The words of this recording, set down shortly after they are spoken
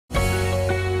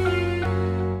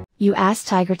You ask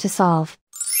Tiger to solve.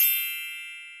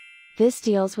 This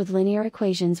deals with linear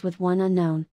equations with one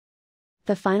unknown.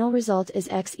 The final result is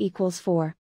x equals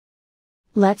 4.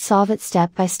 Let's solve it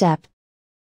step by step.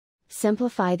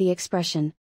 Simplify the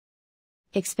expression.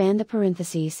 Expand the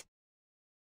parentheses.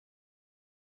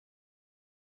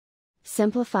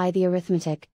 Simplify the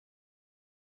arithmetic.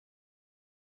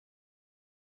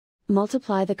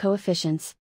 Multiply the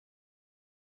coefficients.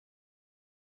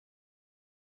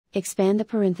 Expand the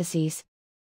parentheses.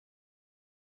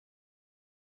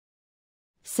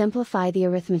 Simplify the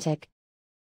arithmetic.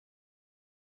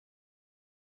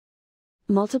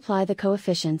 Multiply the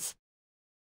coefficients.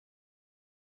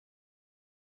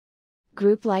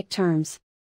 Group like terms.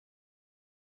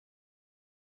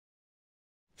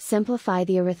 Simplify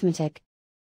the arithmetic.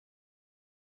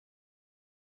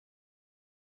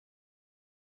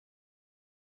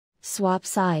 Swap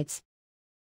sides.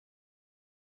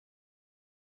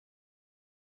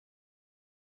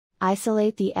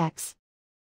 Isolate the x.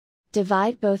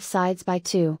 Divide both sides by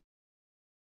 2.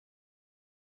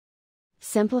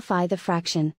 Simplify the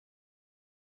fraction.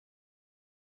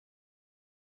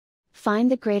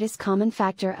 Find the greatest common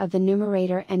factor of the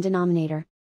numerator and denominator.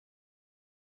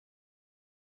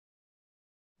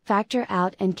 Factor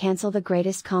out and cancel the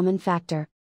greatest common factor.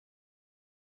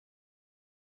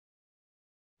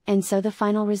 And so the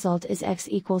final result is x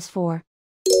equals 4.